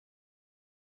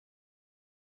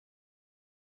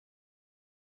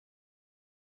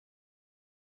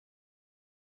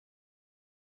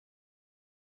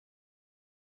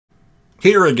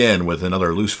Here again with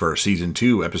another Lucifer Season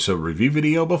 2 episode review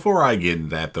video. Before I get into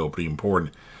that, though, pretty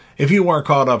important. If you aren't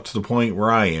caught up to the point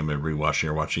where I am in rewatching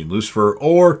or watching Lucifer,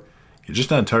 or you're just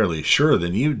not entirely sure,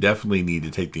 then you definitely need to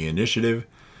take the initiative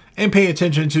and pay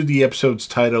attention to the episode's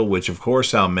title, which of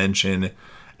course I'll mention,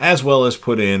 as well as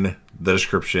put in the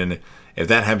description. If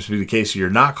that happens to be the case,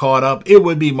 you're not caught up, it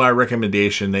would be my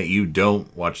recommendation that you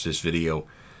don't watch this video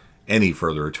any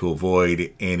further to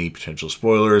avoid any potential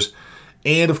spoilers.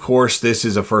 And of course, this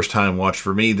is a first time watch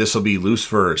for me. This will be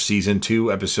Lucifer Season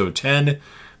 2, Episode 10.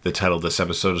 The title of this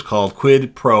episode is called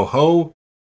Quid Pro Ho.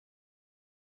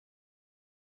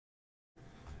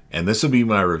 And this will be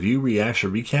my review,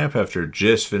 reaction, recap after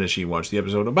just finishing watching the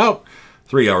episode about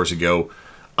 3 hours ago.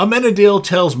 Amenadiel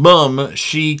tells Mum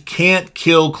she can't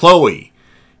kill Chloe.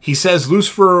 He says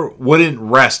Lucifer wouldn't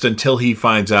rest until he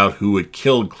finds out who had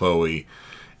killed Chloe.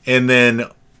 And then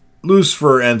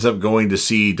Lucifer ends up going to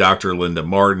see Dr. Linda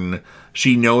Martin.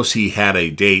 She knows he had a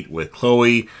date with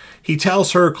Chloe. He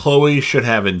tells her Chloe should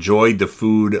have enjoyed the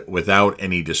food without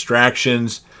any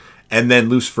distractions. And then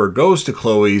Lucifer goes to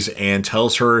Chloe's and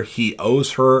tells her he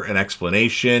owes her an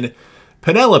explanation.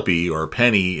 Penelope, or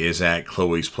Penny, is at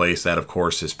Chloe's place. That, of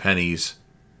course, is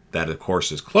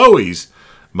Chloe's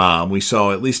mom. We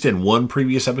saw at least in one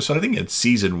previous episode, I think in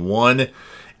Season 1.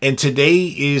 And today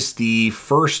is the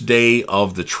first day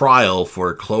of the trial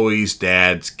for Chloe's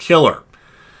dad's killer.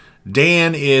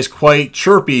 Dan is quite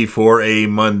chirpy for a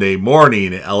Monday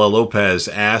morning. Ella Lopez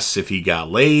asks if he got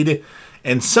laid,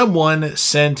 and someone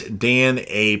sent Dan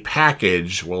a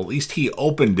package. Well, at least he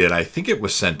opened it. I think it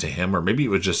was sent to him, or maybe it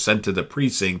was just sent to the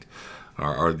precinct,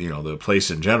 or the place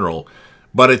in general.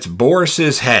 But it's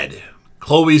Boris's head.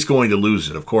 Chloe's going to lose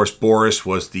it. Of course, Boris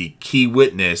was the key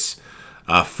witness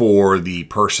for the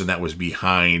person that was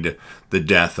behind the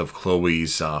death of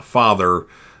Chloe's father,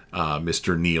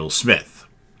 Mr. Neil Smith.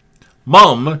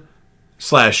 Mum /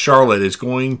 Charlotte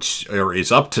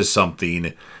is up to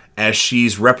something as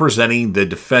she's representing the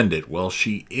defendant. Well,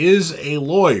 she is a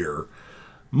lawyer.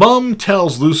 Mum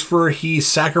tells Lucifer he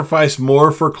sacrificed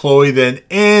more for Chloe than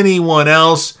anyone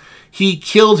else. He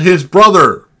killed his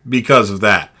brother because of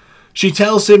that. She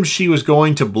tells him she was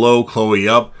going to blow Chloe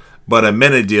up, but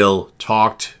Amenadiel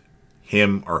talked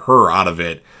him or her out of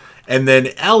it. And then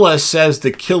Ella says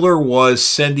the killer was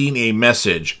sending a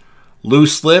message.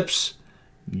 Loose lips,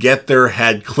 get their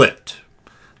head clipped.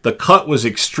 The cut was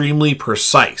extremely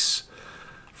precise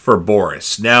for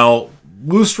Boris. Now,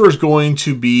 Lucifer's going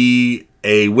to be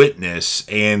a witness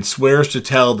and swears to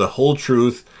tell the whole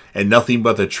truth and nothing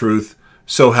but the truth.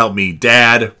 So help me,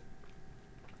 Dad.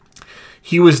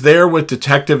 He was there with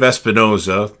Detective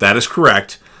Espinosa. That is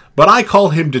correct. But I call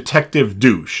him Detective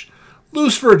Douche.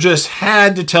 Lucifer just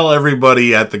had to tell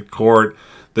everybody at the court,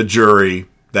 the jury,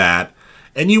 that.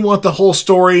 And you want the whole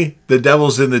story? The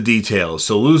devil's in the details.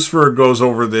 So Lucifer goes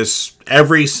over this,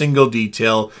 every single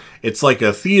detail. It's like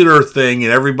a theater thing,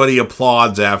 and everybody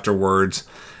applauds afterwards.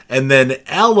 And then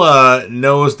Ella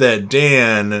knows that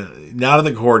Dan, not at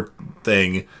the court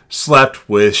thing, slept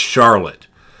with Charlotte.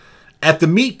 At the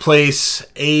meat place,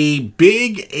 a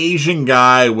big Asian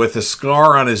guy with a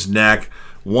scar on his neck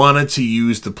wanted to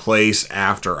use the place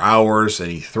after hours,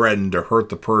 and he threatened to hurt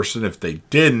the person if they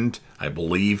didn't, I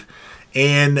believe.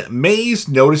 And Maze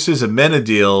notices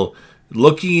Amenadiel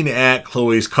looking at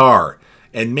Chloe's car,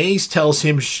 and Maze tells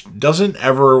him don't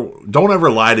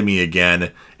ever lie to me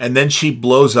again, and then she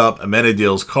blows up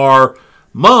Amenadiel's car.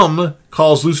 Mum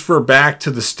calls Lucifer back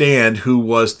to the stand,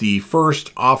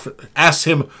 asks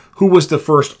him who was the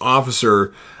first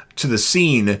officer to the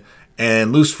scene,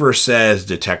 and Lucifer says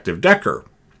Detective Decker.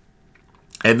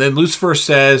 And then Lucifer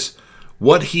says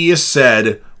what he has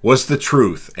said was the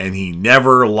truth, and he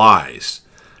never lies.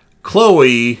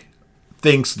 Chloe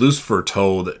thinks Lucifer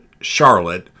told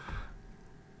Charlotte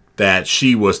that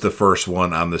she was the first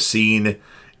one on the scene,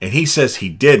 and he says he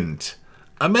didn't.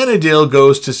 Amenadiel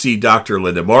goes to see Dr.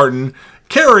 Linda Martin,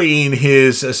 carrying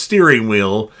his steering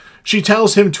wheel. She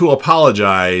tells him to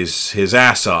apologize his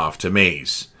ass off to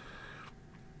Maze.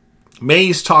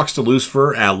 Maze talks to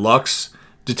Lucifer at Lux.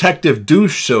 Detective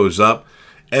Douche shows up,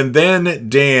 and then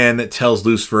Dan tells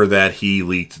Lucifer that he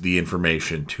leaked the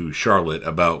information to Charlotte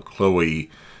about Chloe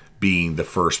being the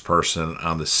first person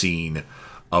on the scene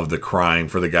of the crime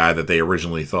for the guy that they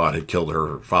originally thought had killed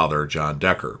her father, John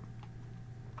Decker.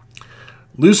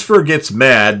 Lucifer gets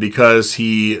mad because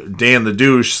Dan the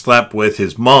Douche slept with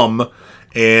his mum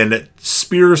and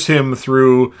spears him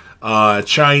through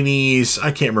Chinese,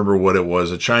 I can't remember what it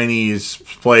was, a Chinese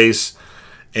place.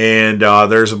 And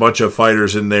there's a bunch of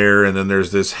fighters in there, and then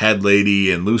there's this head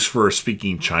lady, and Lucifer is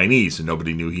speaking Chinese, and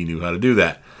nobody knew he knew how to do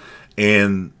that.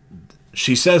 And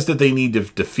she says that they need to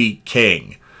defeat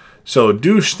King. So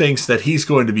Douche thinks that he's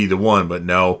going to be the one, but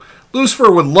no.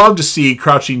 Lucifer would love to see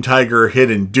Crouching Tiger,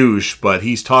 Hidden Douche, but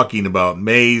he's talking about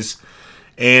Maze.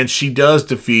 And she does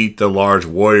defeat the large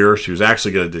warrior. She was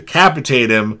actually going to decapitate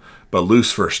him, but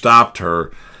Lucifer stopped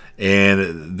her.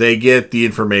 And they get the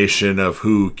information of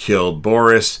who killed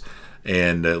Boris,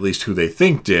 and at least who they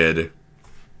think did.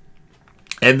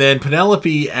 And then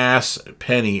Penelope asks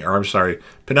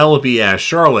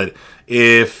Charlotte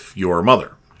if you're a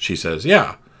mother. She says,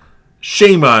 yeah.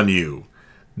 Shame on you.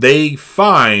 They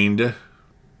find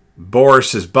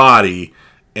Boris's body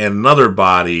and another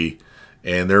body,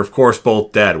 and they're, of course,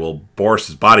 both dead. Well,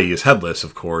 Boris's body is headless,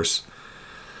 of course.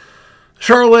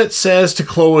 Charlotte says to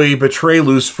Chloe, betray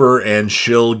Lucifer and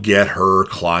she'll get her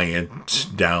client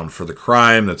down for the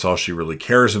crime. That's all she really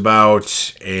cares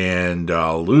about. And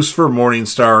Lucifer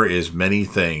Morningstar is many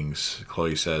things,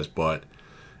 Chloe says, but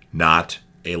not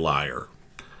a liar.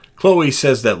 Chloe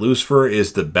says that Lucifer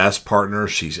is the best partner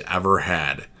she's ever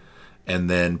had. And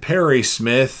then Perry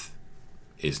Smith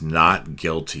is not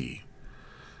guilty.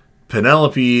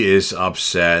 Penelope is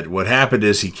upset. What happened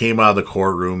is he came out of the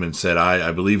courtroom and said,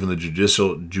 I believe in the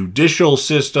judicial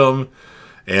system,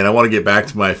 and I want to get back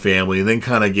to my family, and then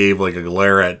kind of gave like a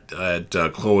glare at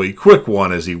Chloe, quick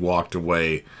one, as he walked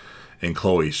away. And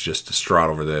Chloe's just distraught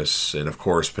over this. And of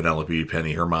course,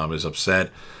 Penny, her mom, is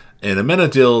upset. And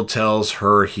Amenadiel tells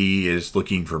her he is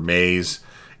looking for Maze,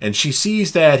 and she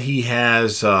sees that he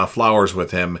has flowers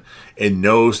with him and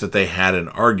knows that they had an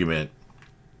argument.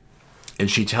 And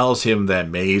she tells him that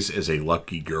Maze is a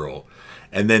lucky girl.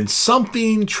 And then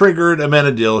something triggered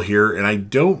Amenadiel here, and I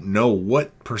don't know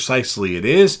what precisely it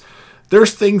is.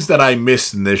 There's things that I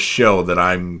missed in this show that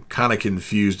I'm kind of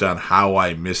confused on how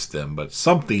I missed them. But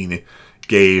something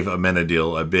gave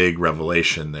Amenadiel a big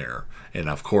revelation there. And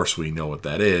of course we know what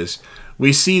that is.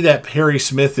 We see that Perry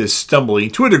Smith is stumbling,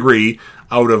 to a degree,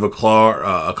 out of a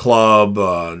club,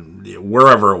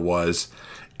 wherever it was.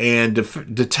 And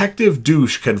Detective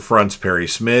Douche confronts Perry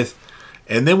Smith.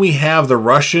 And then we have the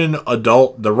Russians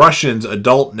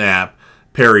adult nap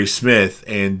Perry Smith.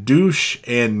 And Douche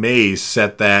and Maze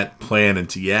set that plan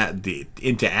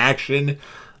into action.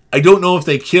 I don't know if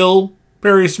they kill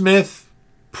Perry Smith.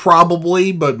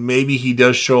 Probably, but maybe he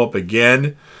does show up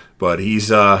again. But he's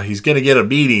going to get a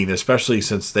beating, especially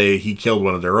since he killed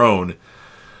one of their own.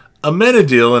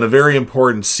 Amenadiel, in a very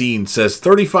important scene, says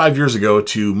 35 years ago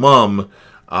to Mum,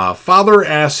 Father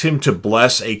asked him to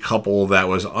bless a couple that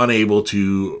was unable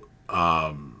to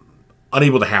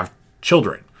have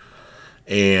children.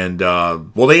 And,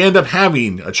 they end up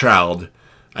having a child,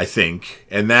 I think,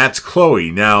 and that's Chloe.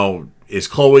 Now, is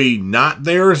Chloe not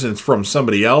theirs and it's from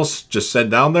somebody else just sent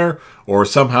down there? Or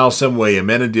somehow, some way,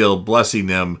 Amenadiel blessing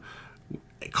them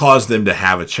caused them to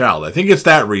have a child? I think it's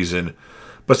that reason.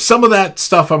 But some of that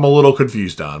stuff I'm a little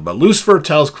confused on. But Lucifer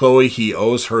tells Chloe he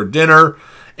owes her dinner.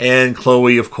 And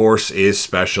Chloe, of course, is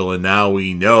special. And now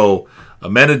we know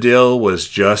Amenadiel was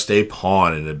just a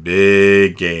pawn in a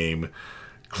big game.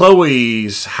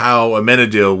 Chloe's how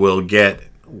Amenadiel will get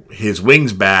his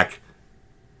wings back,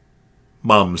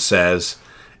 Mum says.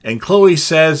 And Chloe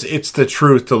says it's the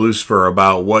truth to Lucifer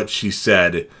about what she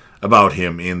said about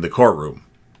him in the courtroom.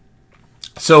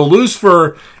 So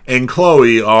Lucifer and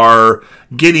Chloe are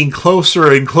getting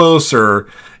closer and closer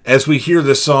as we hear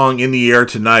the song In the Air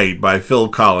Tonight by Phil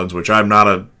Collins, which I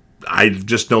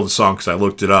just know the song because I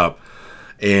looked it up.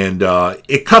 And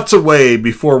it cuts away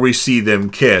before we see them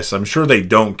kiss. I'm sure they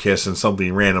don't kiss and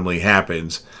something randomly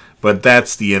happens. But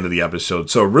that's the end of the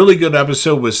episode. So a really good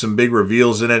episode with some big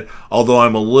reveals in it. Although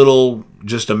I'm a little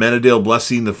just Amenadiel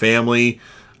blessing the family.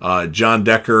 John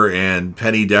Decker and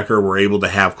Penny Decker were able to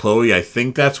have Chloe. I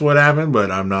think that's what happened, but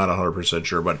I'm not 100%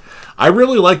 sure. But I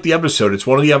really liked the episode. It's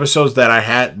one of the episodes that I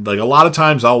had, like a lot of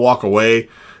times I'll walk away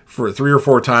for 3 or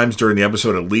 4 times during the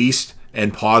episode at least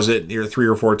and pause it near 3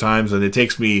 or 4 times. And it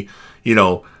takes me,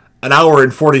 an hour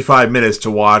and 45 minutes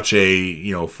to watch a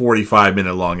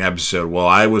 45-minute long episode. Well,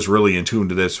 I was really in tune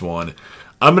to this one.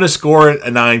 I'm going to score it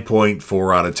a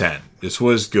 9.4 out of 10. This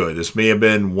was good. This may have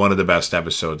been one of the best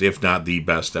episodes, if not the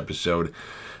best episode.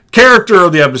 Character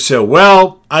of the episode.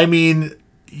 Well, I mean,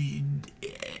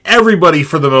 everybody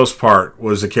for the most part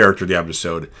was the character of the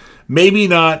episode. Maybe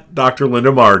not Dr.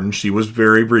 Linda Martin. She was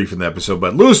very brief in the episode.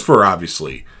 But Lucifer,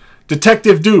 obviously.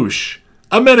 Detective Douche.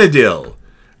 Amenadiel.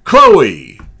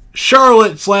 Chloe.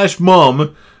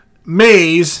 Charlotte/Mum,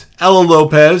 Maze, Ella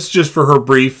Lopez, just for her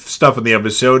brief stuff in the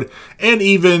episode, and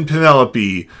even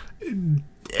Penelope.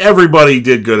 Everybody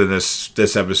did good in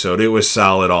this episode. It was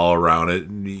solid all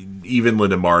around. Even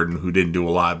Linda Martin, who didn't do a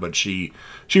lot, but she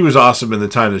she was awesome in the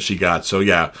time that she got. So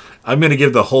yeah, I'm going to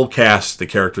give the whole cast the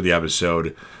character of the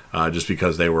episode just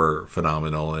because they were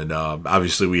phenomenal. And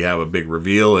obviously we have a big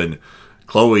reveal, and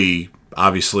Chloe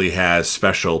obviously has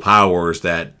special powers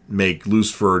that make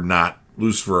Lucifer not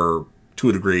Lucifer to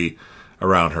a degree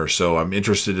around her. So I'm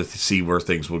interested to see where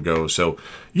things will go. So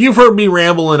you've heard me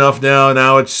ramble enough now.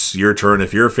 Now it's your turn.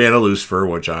 If you're a fan of Lucifer,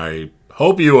 which I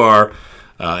hope you are,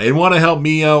 and want to help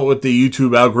me out with the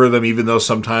YouTube algorithm, even though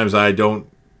sometimes I don't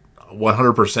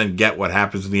 100% get what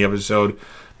happens in the episode,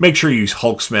 make sure you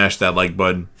Hulk smash that like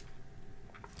button.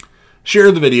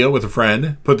 Share the video with a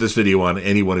friend. Put this video on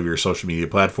any one of your social media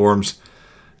platforms.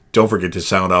 Don't forget to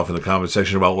sound off in the comment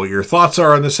section about what your thoughts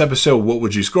are on this episode. What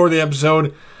would you score the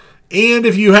episode? And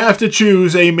if you have to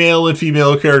choose a male and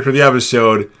female character of the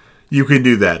episode, you can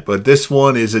do that. But this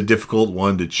one is a difficult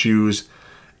one to choose.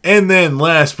 And then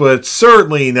last but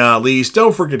certainly not least,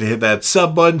 don't forget to hit that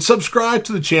sub button. Subscribe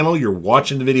to the channel. You're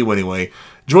watching the video anyway.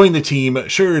 Join the team.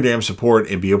 Show your damn support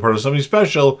and be a part of something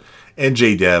special. And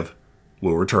JDev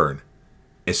will return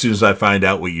as soon as I find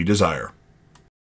out what you desire.